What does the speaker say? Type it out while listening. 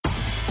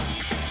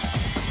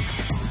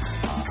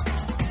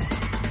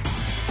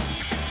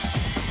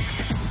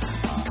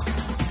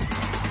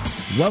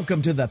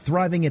Welcome to the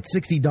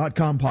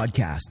ThrivingAt60.com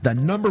podcast, the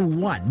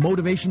 #1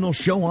 motivational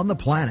show on the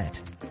planet.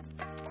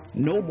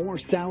 No more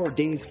sour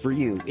days for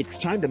you. It's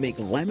time to make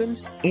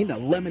lemons into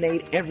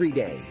lemonade every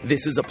day.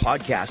 This is a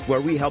podcast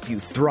where we help you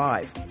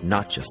thrive,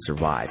 not just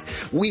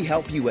survive. We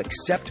help you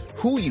accept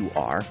who you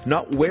are,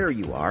 not where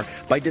you are,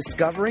 by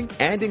discovering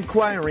and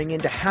inquiring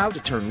into how to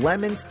turn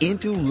lemons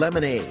into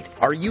lemonade.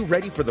 Are you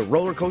ready for the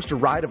roller coaster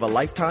ride of a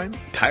lifetime?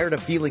 Tired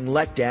of feeling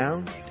let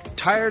down?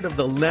 Tired of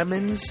the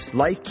lemons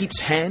life keeps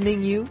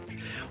handing you?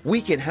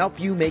 We can help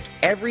you make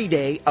every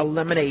day a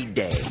lemonade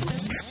day.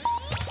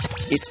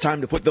 It's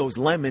time to put those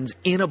lemons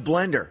in a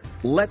blender.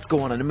 Let's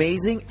go on an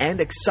amazing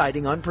and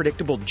exciting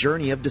unpredictable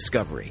journey of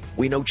discovery.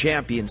 We know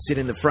champions sit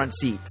in the front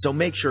seat, so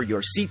make sure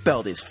your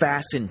seatbelt is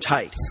fastened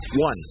tight.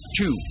 1,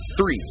 2,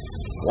 3,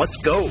 let's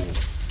go.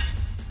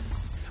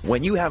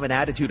 When you have an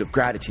attitude of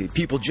gratitude,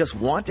 people just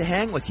want to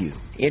hang with you.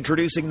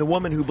 Introducing the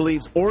woman who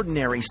believes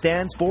ordinary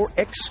stands for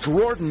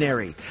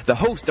extraordinary. The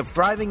host of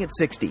Thriving at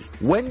 60,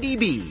 Wendy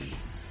B.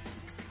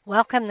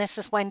 Welcome, this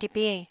is Wendy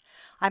B.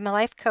 I'm a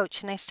life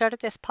coach, and I started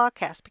this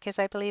podcast because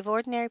I believe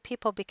ordinary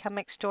people become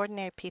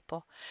extraordinary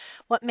people.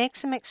 What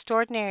makes them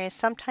extraordinary is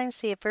sometimes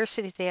the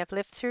adversity they have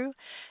lived through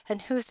and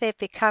who they've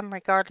become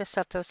regardless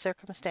of those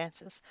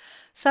circumstances.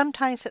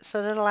 Sometimes it's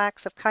the little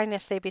acts of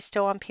kindness they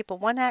bestow on people,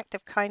 one act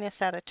of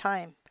kindness at a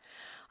time.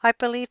 I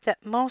believe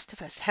that most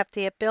of us have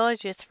the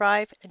ability to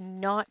thrive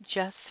and not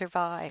just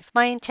survive.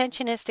 My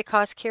intention is to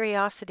cause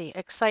curiosity,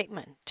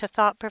 excitement, to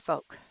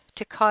thought-provoke,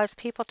 to cause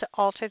people to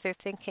alter their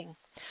thinking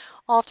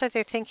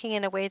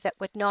in a way that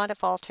would not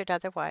have altered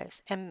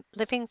otherwise, and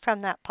living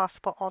from that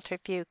possible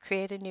altered view,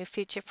 create a new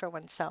future for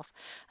oneself,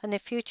 and a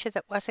future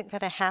that wasn't going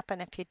to happen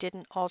if you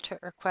didn't alter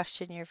or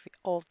question your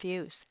old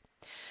views.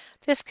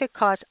 This could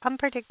cause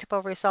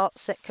unpredictable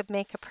results that could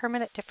make a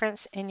permanent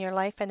difference in your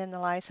life and in the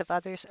lives of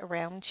others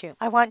around you.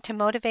 I want to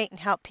motivate and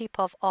help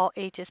people of all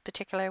ages,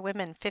 particularly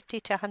women,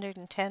 50 to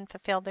 110,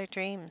 fulfill their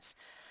dreams.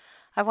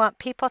 I want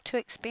people to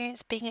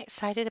experience being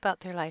excited about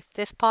their life.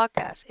 This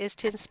podcast is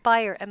to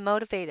inspire and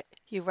motivate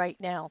you right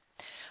now,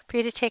 for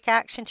you to take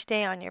action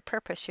today on your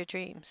purpose, your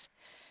dreams.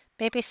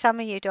 Maybe some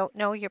of you don't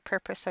know your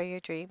purpose or your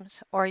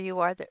dreams, or you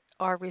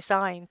are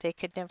resigned they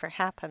could never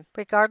happen.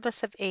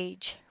 Regardless of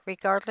age,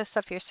 regardless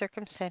of your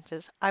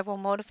circumstances, I will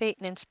motivate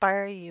and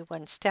inspire you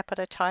one step at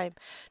a time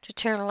to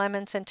turn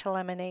lemons into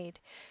lemonade.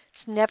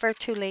 It's never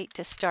too late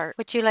to start.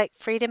 Would you like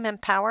freedom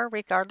and power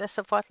regardless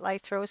of what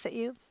life throws at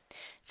you?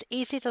 It's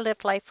easy to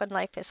live life when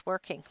life is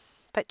working,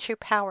 but true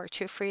power,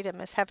 true freedom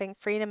is having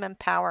freedom and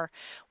power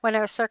when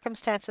our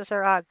circumstances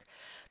are ugly.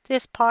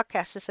 This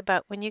podcast is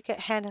about when you get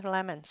handed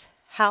lemons,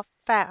 how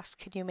fast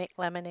can you make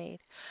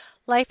lemonade?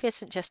 Life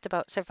isn't just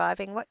about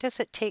surviving. What does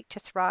it take to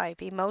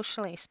thrive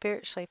emotionally,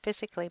 spiritually,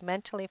 physically,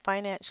 mentally,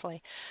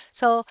 financially?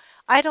 So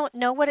I don't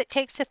know what it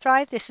takes to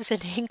thrive. This is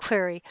an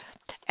inquiry.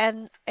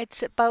 And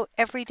it's about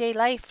everyday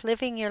life,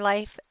 living your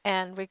life,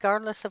 and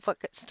regardless of what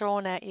gets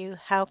thrown at you,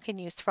 how can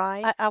you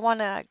thrive? I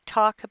want to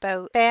talk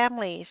about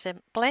families and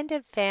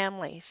blended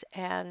families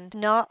and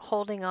not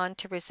holding on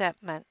to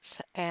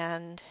resentments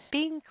and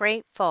being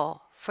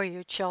grateful for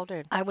your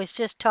children. I was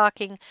just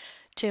talking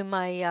to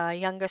my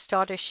youngest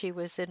daughter. She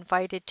was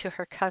invited to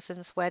her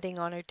cousin's wedding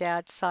on her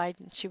dad's side,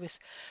 and she was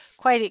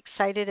quite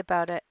excited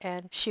about it,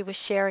 and she was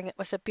sharing it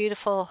was a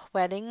beautiful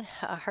wedding.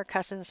 Her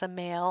cousin's a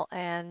male,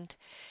 and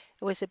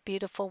it was a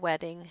beautiful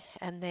wedding,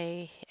 and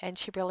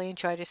she really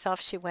enjoyed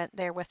herself. She went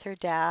there with her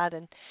dad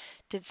and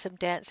did some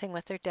dancing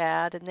with her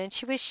dad, and then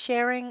she was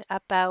sharing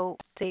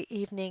about the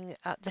evening,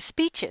 the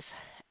speeches,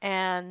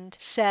 and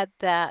said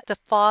that the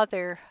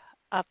father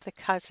of the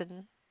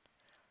cousin,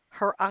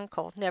 her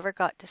uncle, never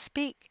got to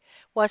speak,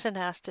 wasn't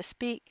asked to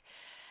speak.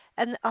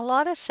 And a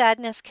lot of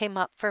sadness came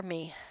up for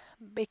me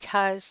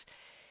because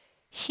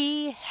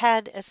he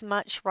had as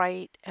much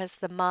right as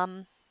the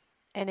mom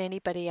and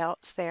anybody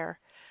else there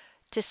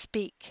to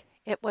speak.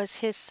 It was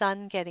his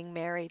son getting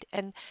married.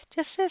 And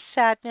just this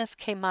sadness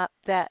came up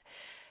that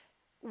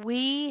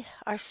we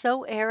are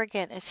so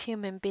arrogant as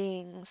human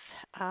beings.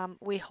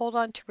 We hold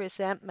on to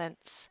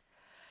resentments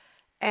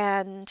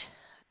and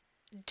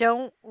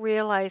don't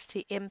realize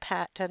the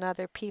impact on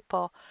other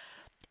people.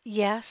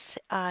 Yes,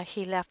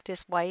 he left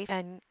his wife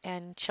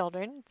and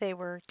children. They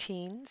were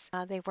teens.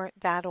 They weren't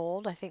that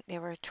old. I think they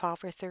were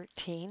 12 or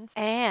 13.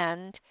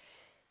 And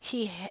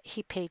he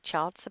paid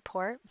child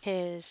support.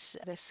 This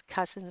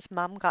cousin's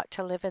mom got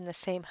to live in the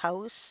same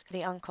house.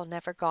 The uncle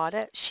never got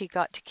it. She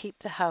got to keep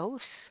the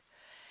house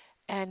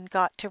and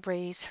got to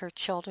raise her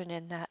children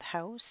in that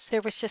house.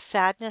 There was just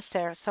sadness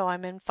there. So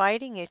I'm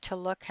inviting you to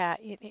look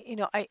at,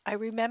 I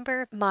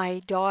remember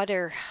my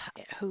daughter,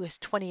 who is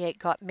 28,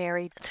 got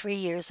married 3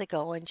 years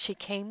ago, and she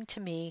came to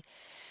me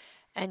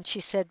and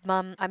she said,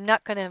 "Mom, I'm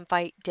not going to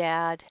invite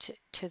Dad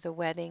to the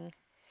wedding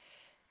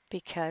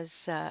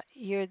because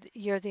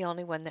you're the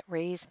only one that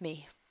raised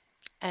me."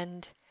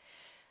 And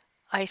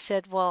I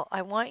said, "Well,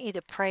 I want you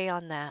to pray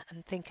on that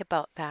and think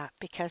about that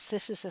because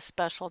this is a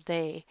special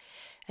day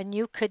and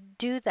you could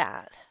do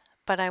that.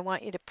 but I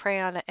want you to pray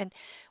on it. And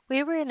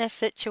we were in a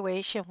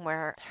situation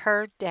where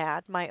her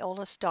dad, my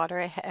oldest daughter,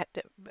 I had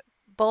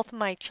both of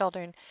my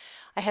children,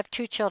 I have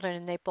two children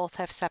and they both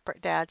have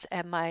separate dads.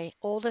 And my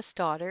oldest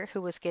daughter,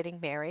 who was getting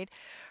married,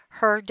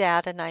 her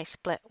dad and I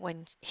split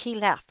when he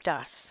left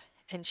us.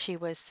 And she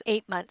was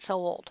 8 months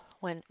old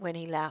when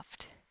he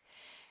left.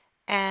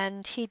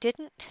 And he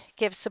didn't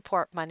give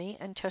support money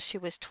until she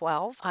was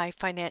 12. I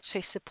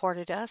financially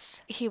supported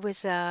us. He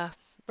was a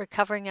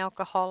recovering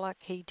alcoholic.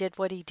 He did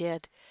what he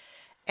did.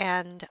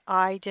 And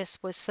I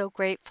just was so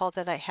grateful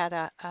that I had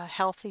a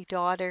healthy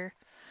daughter.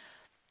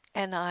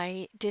 And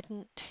I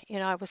didn't,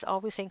 I was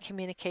always in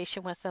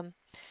communication with him.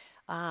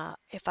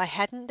 If I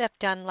hadn't have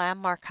done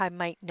Landmark, I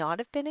might not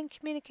have been in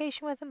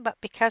communication with him. But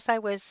because I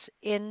was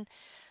in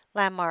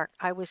Landmark,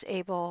 I was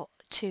able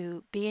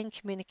to be in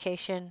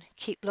communication,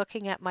 keep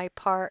looking at my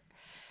part,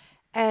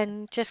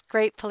 and just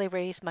gratefully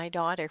raise my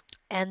daughter.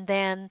 And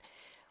then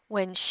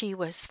when she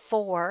was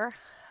 4,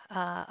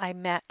 I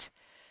met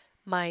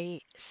my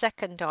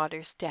second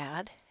daughter's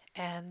dad,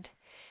 and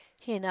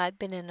he and I had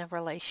been in a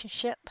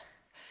relationship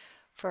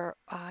for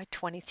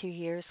 23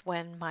 years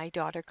when my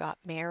daughter got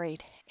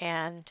married,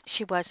 and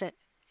she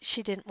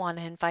didn't want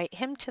to invite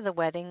him to the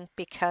wedding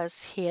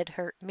because he had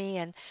hurt me.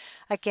 And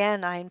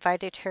again, I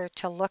invited her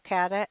to look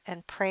at it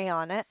and pray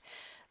on it,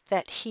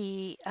 that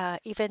he,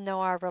 even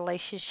though our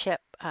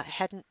relationship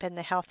hadn't been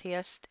the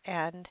healthiest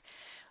and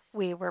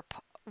we were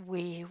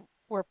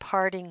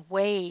parting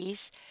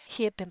ways,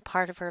 he had been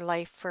part of her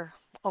life for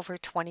over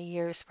 20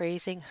 years,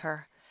 raising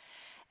her.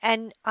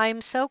 And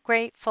I'm so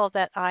grateful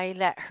that I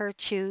let her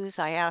choose.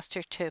 I asked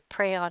her to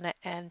pray on it,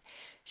 and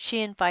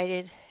she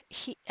invited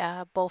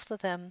both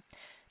of them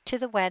to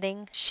the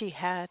wedding. She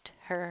had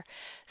her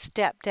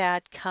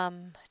stepdad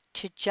come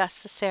to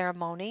just the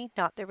ceremony,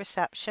 not the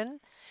reception.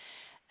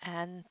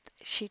 And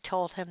she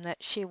told him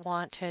that she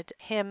wanted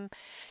him,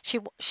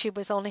 she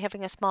was only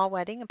having a small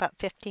wedding, about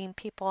 15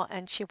 people,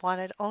 and she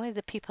wanted only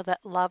the people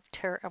that loved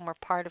her and were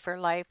part of her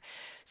life.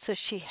 So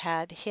she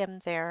had him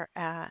there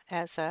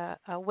as a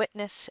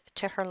witness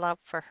to her love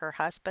for her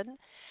husband.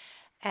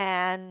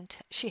 And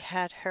she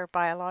had her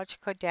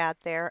biological dad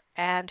there,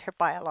 and her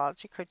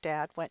biological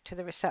dad went to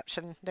the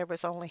reception. There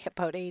was only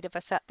about 8 of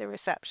us at the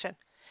reception.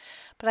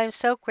 But I'm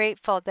so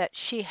grateful that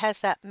she has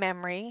that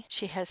memory.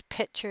 She has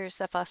pictures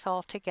of us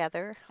all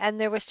together. And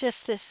there was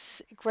just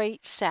this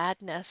great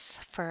sadness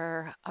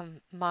for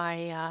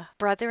my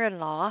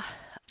brother-in-law,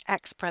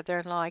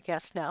 ex-brother-in-law, I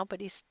guess now,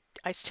 but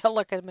I still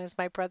look at him as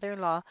my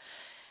brother-in-law,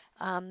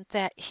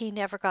 that he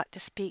never got to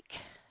speak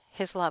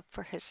his love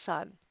for his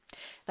son.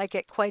 I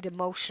get quite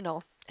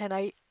emotional. And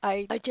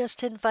I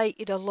just invite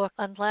you to look,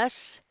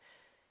 unless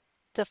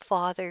the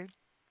father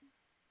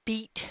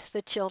beat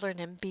the children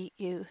and beat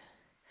you,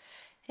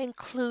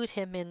 include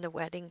him in the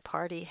wedding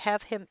party.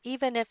 Have him,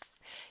 even if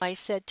I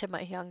said to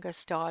my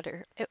youngest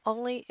daughter,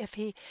 only if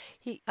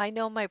I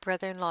know my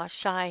brother-in-law is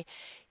shy,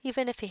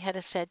 even if he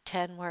had said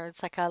 10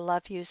 words like, I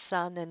love you,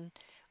 son, and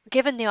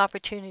given the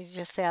opportunity to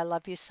just say, I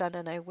love you, son,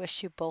 and I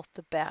wish you both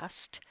the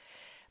best.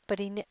 But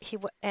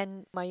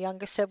and my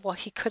youngest said, well,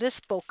 he could have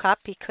spoke up.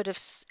 He could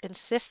have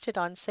insisted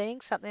on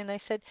saying something. And I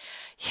said,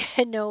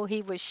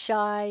 he was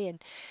shy,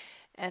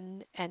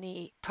 and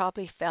he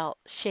probably felt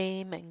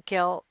shame and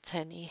guilt,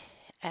 and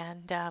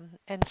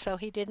so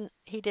he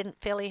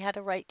didn't feel he had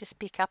a right to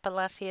speak up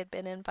unless he had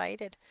been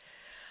invited.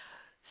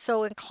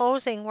 So in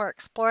closing, we're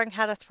exploring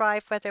how to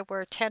thrive whether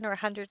we're 10 or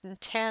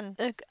 110.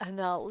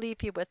 And I'll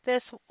leave you with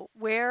this.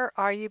 Where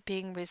are you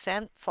being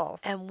resentful?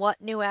 And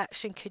what new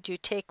action could you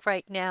take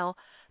right now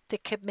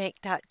that could make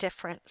that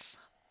difference?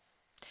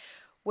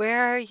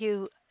 Where are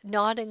you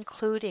not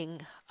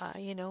including,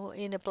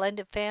 in a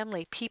blended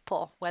family,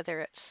 people, whether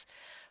it's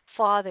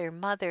father,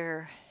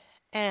 mother,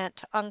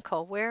 aunt,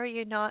 uncle, where are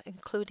you not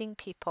including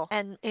people?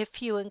 And if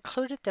you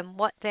included them,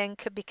 what then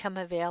could become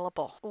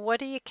available?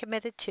 What are you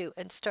committed to?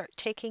 And start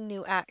taking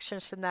new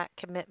actions from that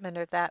commitment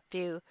or that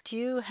view. Do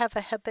you have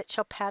a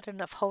habitual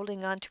pattern of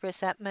holding on to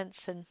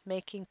resentments and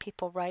making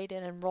people right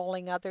and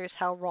enrolling others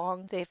how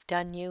wrong they've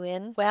done you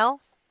in?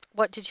 Well,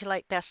 what did you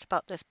like best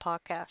about this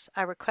podcast?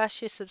 I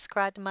request you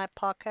subscribe to my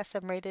podcast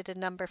and rate it a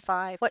number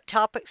 5. What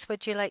topics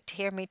would you like to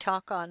hear me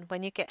talk on?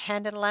 When you get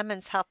handed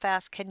lemons, how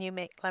fast can you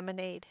make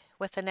lemonade?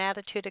 With an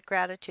attitude of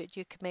gratitude,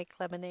 you can make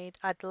lemonade.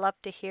 I'd love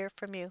to hear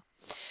from you.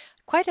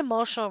 Quite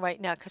emotional right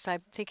now because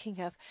I'm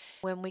thinking of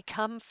when we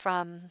come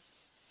from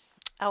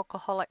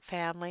alcoholic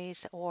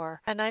families,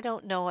 and I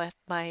don't know if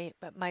my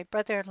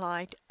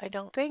brother-in-law, I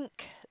don't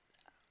think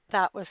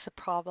that was the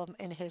problem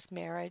in his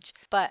marriage,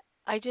 but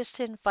I just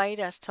invite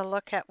us to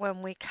look at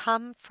when we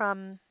come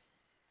from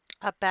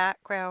a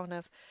background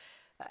of,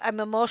 I'm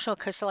emotional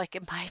because like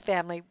in my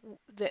family,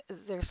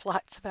 there's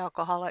lots of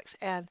alcoholics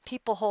and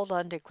people hold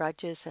on to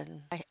grudges,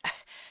 and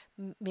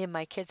me and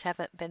my kids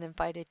haven't been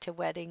invited to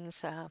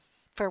weddings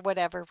for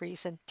whatever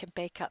reason, can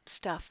make up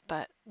stuff,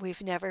 but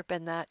we've never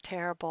been that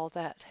terrible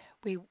that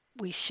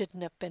we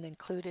shouldn't have been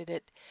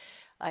included.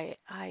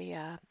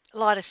 a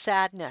lot of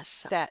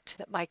sadness that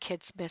my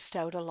kids missed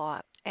out a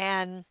lot.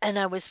 And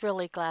I was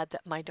really glad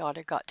that my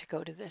daughter got to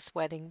go to this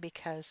wedding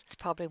because it's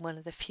probably one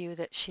of the few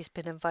that she's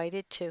been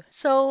invited to.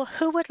 So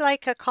who would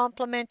like a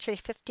complimentary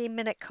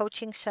 15-minute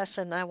coaching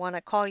session? I want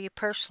to call you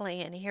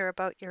personally and hear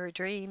about your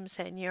dreams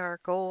and your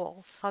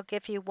goals. I'll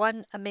give you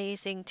one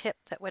amazing tip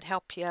that would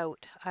help you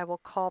out. I will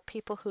call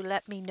people who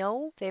let me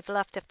know they've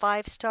left a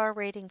 5-star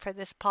rating for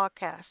this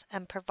podcast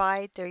and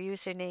provide their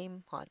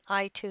username on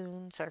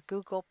iTunes or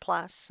Google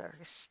Plus or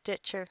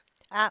Stitcher.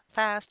 App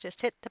fast,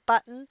 just hit the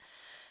button.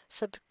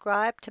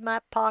 Subscribe to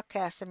my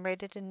podcast and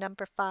rate it in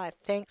number 5.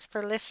 Thanks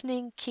for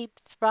listening. Keep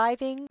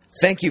thriving.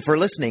 Thank you for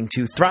listening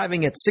to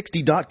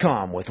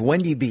ThrivingAt60.com with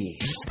Wendy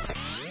B.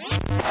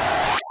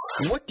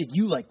 What did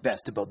you like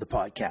best about the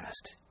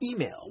podcast?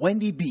 Email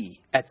Wendy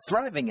B at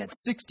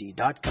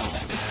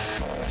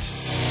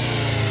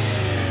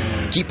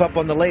ThrivingAt60.com. Keep up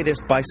on the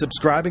latest by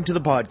subscribing to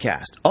the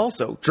podcast.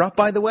 Also, drop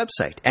by the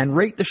website and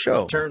rate the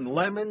show. Turn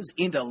lemons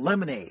into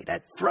lemonade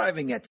at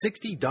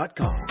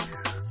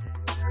ThrivingAt60.com.